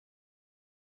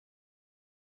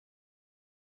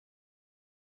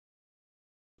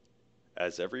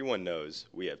As everyone knows,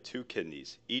 we have two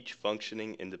kidneys, each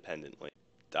functioning independently.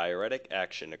 Diuretic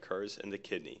action occurs in the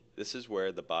kidney. This is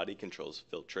where the body controls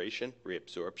filtration,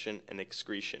 reabsorption, and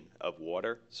excretion of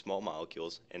water, small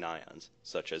molecules, and ions,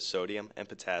 such as sodium and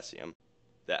potassium.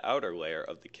 The outer layer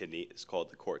of the kidney is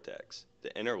called the cortex.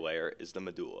 The inner layer is the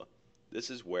medulla. This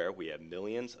is where we have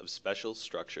millions of special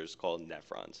structures called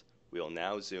nephrons. We will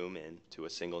now zoom in to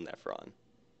a single nephron.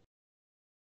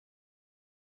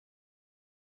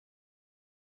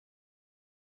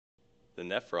 The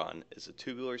nephron is a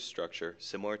tubular structure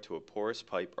similar to a porous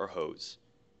pipe or hose.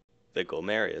 The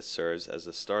glomerulus serves as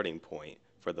a starting point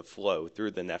for the flow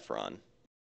through the nephron.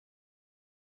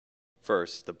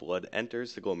 First, the blood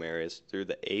enters the glomerulus through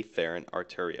the afferent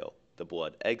arteriole. The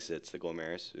blood exits the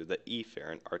glomerulus through the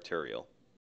efferent arteriole.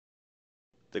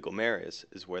 The glomerulus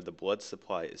is where the blood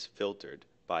supply is filtered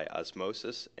by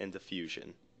osmosis and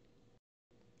diffusion.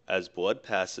 As blood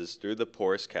passes through the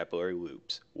porous capillary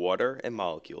loops, water and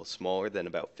molecules smaller than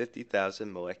about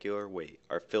 50,000 molecular weight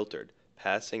are filtered,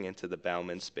 passing into the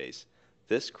Bowman space.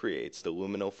 This creates the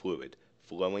luminal fluid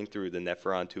flowing through the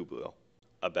nephron tubule.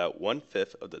 About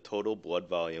 1/5 of the total blood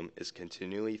volume is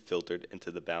continually filtered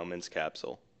into the Bowman's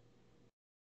capsule.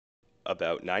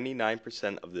 About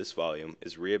 99% of this volume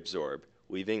is reabsorbed,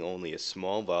 leaving only a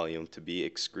small volume to be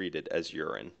excreted as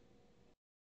urine.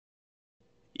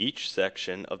 Each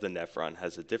section of the nephron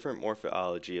has a different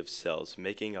morphology of cells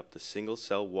making up the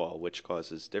single-cell wall, which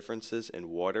causes differences in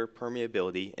water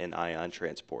permeability and ion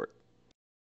transport.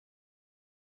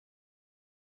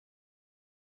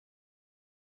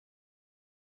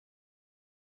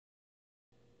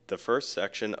 The first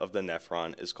section of the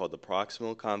nephron is called the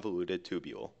proximal convoluted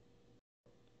tubule.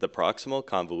 The proximal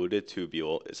convoluted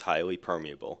tubule is highly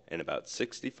permeable, and about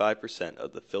 65%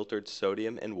 of the filtered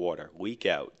sodium and water leak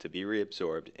out to be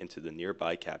reabsorbed into the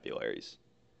nearby capillaries.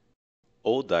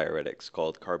 Old diuretics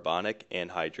called carbonic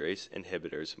anhydrase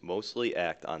inhibitors mostly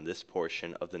act on this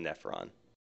portion of the nephron.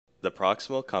 The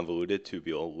proximal convoluted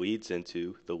tubule leads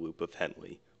into the loop of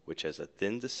Henle, which has a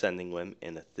thin descending limb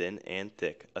and a thin and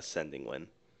thick ascending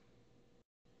limb.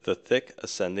 The thick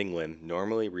ascending limb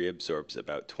normally reabsorbs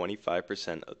about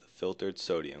 25% of the filtered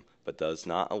sodium, but does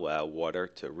not allow water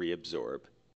to reabsorb.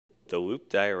 The loop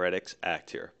diuretics act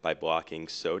here by blocking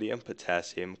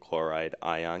sodium-potassium chloride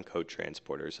ion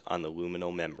cotransporters on the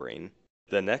luminal membrane.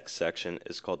 The next section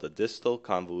is called the distal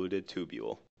convoluted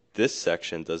tubule. This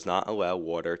section does not allow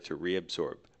water to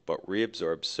reabsorb, but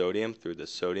reabsorbs sodium through the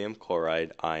sodium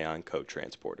chloride ion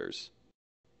cotransporters.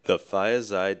 The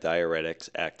thiazide diuretics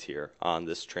act here on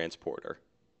this transporter.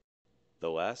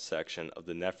 The last section of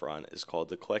the nephron is called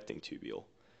the collecting tubule.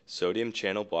 Sodium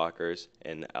channel blockers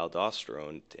and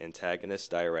aldosterone antagonist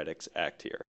diuretics act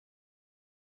here.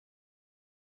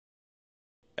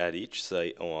 At each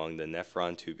site along the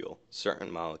nephron tubule,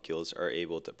 certain molecules are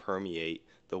able to permeate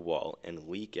the wall and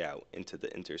leak out into the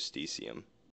interstitium.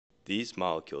 These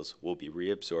molecules will be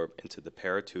reabsorbed into the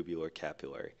paratubular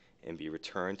capillary and be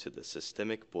returned to the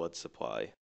systemic blood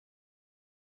supply.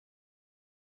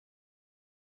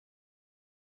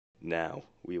 Now,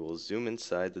 we will zoom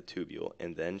inside the tubule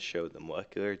and then show the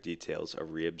molecular details of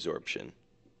reabsorption.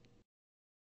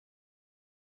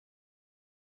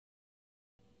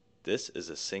 This is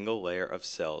a single layer of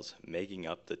cells making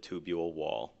up the tubule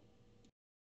wall.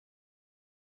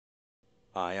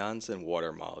 Ions and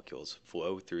water molecules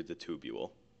flow through the tubule.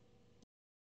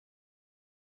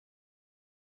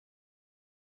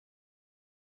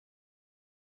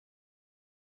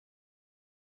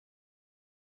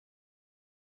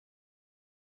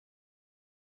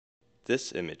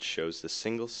 This image shows the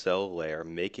single-cell layer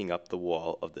making up the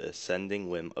wall of the ascending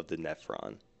limb of the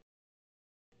nephron.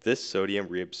 This sodium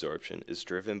reabsorption is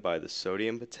driven by the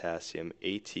sodium-potassium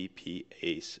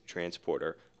ATPase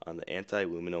transporter on the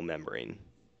antiluminal membrane.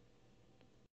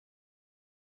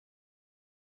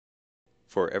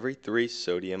 For every 3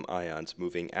 sodium ions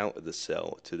moving out of the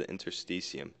cell to the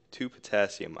interstitium, 2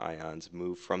 potassium ions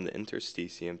move from the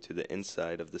interstitium to the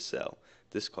inside of the cell.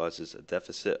 This causes a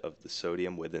deficit of the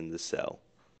sodium within the cell.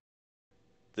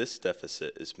 This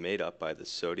deficit is made up by the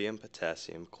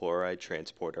sodium-potassium chloride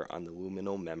transporter on the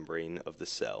luminal membrane of the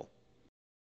cell.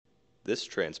 This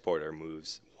transporter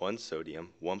moves 1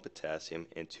 sodium, 1 potassium,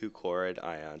 and 2 chloride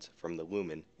ions from the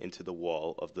lumen into the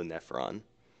wall of the nephron.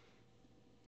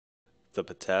 The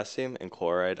potassium and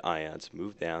chloride ions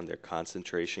move down their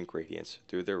concentration gradients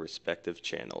through their respective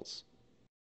channels.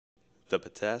 The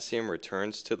potassium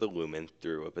returns to the lumen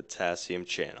through a potassium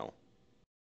channel.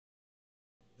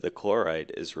 The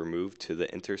chloride is removed to the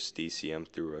interstitium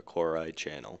through a chloride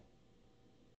channel.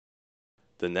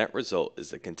 The net result is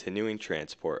the continuing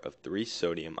transport of 3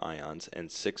 sodium ions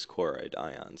and 6 chloride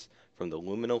ions from the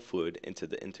luminal fluid into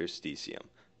the interstitium.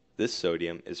 This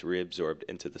sodium is reabsorbed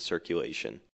into the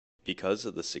circulation. Because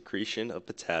of the secretion of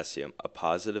potassium, a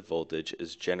positive voltage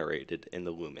is generated in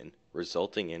the lumen,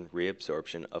 resulting in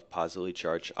reabsorption of positively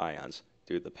charged ions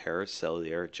through the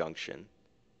paracellular junction.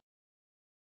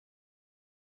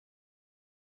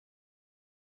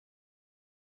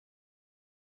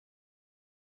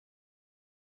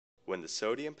 When the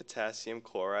sodium-potassium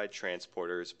chloride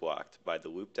transporter is blocked by the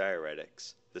loop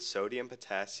diuretics, the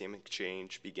sodium-potassium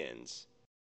exchange begins.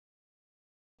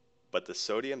 But the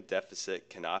sodium deficit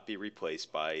cannot be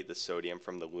replaced by the sodium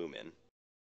from the lumen.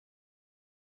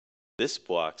 This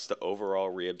blocks the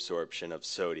overall reabsorption of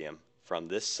sodium from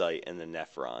this site in the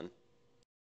nephron.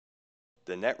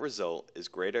 The net result is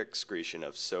greater excretion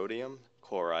of sodium,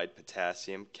 chloride,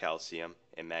 potassium, calcium,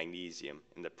 and magnesium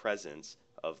in the presence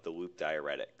of the loop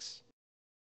diuretics.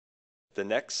 The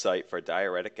next site for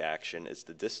diuretic action is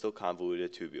the distal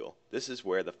convoluted tubule. This is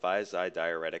where the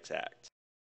thiazide-diuretics act.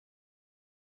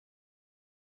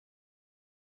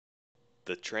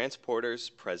 The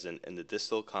transporters present in the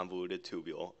distal convoluted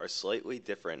tubule are slightly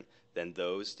different than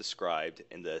those described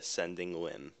in the ascending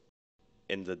limb.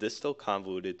 In the distal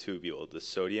convoluted tubule, the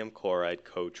sodium chloride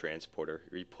cotransporter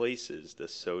replaces the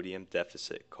sodium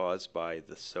deficit caused by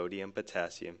the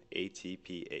sodium-potassium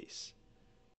ATPase.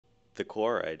 The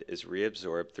chloride is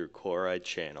reabsorbed through chloride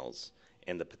channels,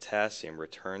 and the potassium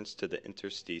returns to the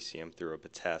interstitium through a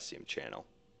potassium channel.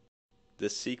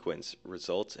 This sequence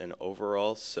results in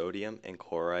overall sodium and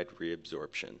chloride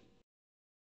reabsorption.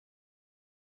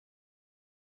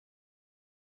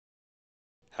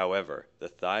 However, the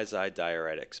thiazide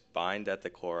diuretics bind at the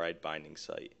chloride binding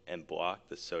site and block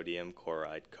the sodium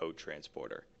chloride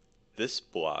cotransporter. This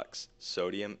blocks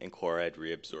sodium and chloride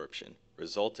reabsorption,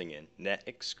 resulting in net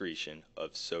excretion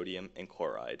of sodium and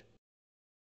chloride.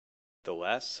 The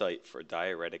last site for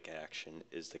diuretic action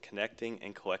is the connecting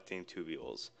and collecting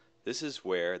tubules. This is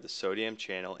where the sodium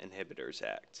channel inhibitors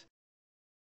act.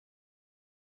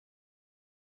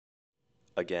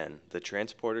 Again, the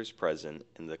transporters present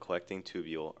in the collecting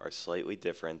tubule are slightly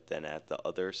different than at the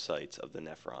other sites of the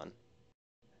nephron.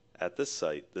 At this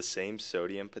site, the same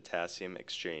sodium-potassium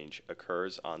exchange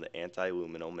occurs on the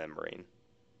antiluminal membrane.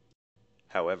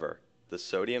 However, the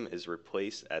sodium is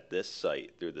replaced at this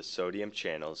site through the sodium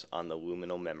channels on the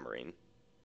luminal membrane,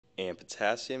 and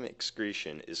potassium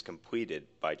excretion is completed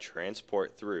by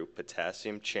transport through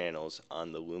potassium channels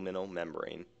on the luminal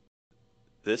membrane.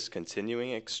 This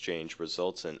continuing exchange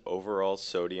results in overall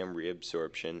sodium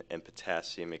reabsorption and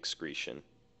potassium excretion.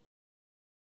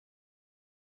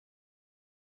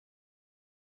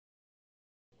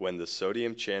 When the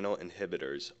sodium channel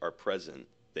inhibitors are present,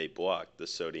 they block the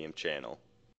sodium channel.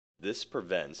 This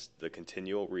prevents the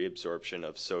continual reabsorption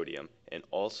of sodium and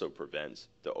also prevents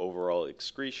the overall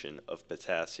excretion of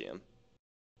potassium.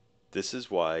 This is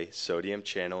why sodium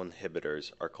channel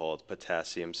inhibitors are called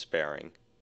potassium sparing.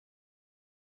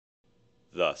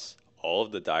 Thus, all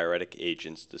of the diuretic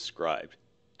agents described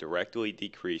directly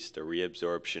decrease the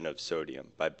reabsorption of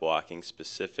sodium by blocking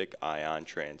specific ion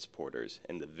transporters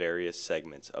in the various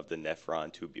segments of the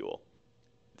nephron tubule.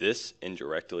 This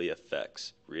indirectly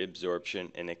affects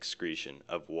reabsorption and excretion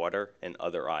of water and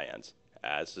other ions,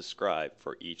 as described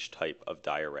for each type of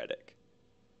diuretic.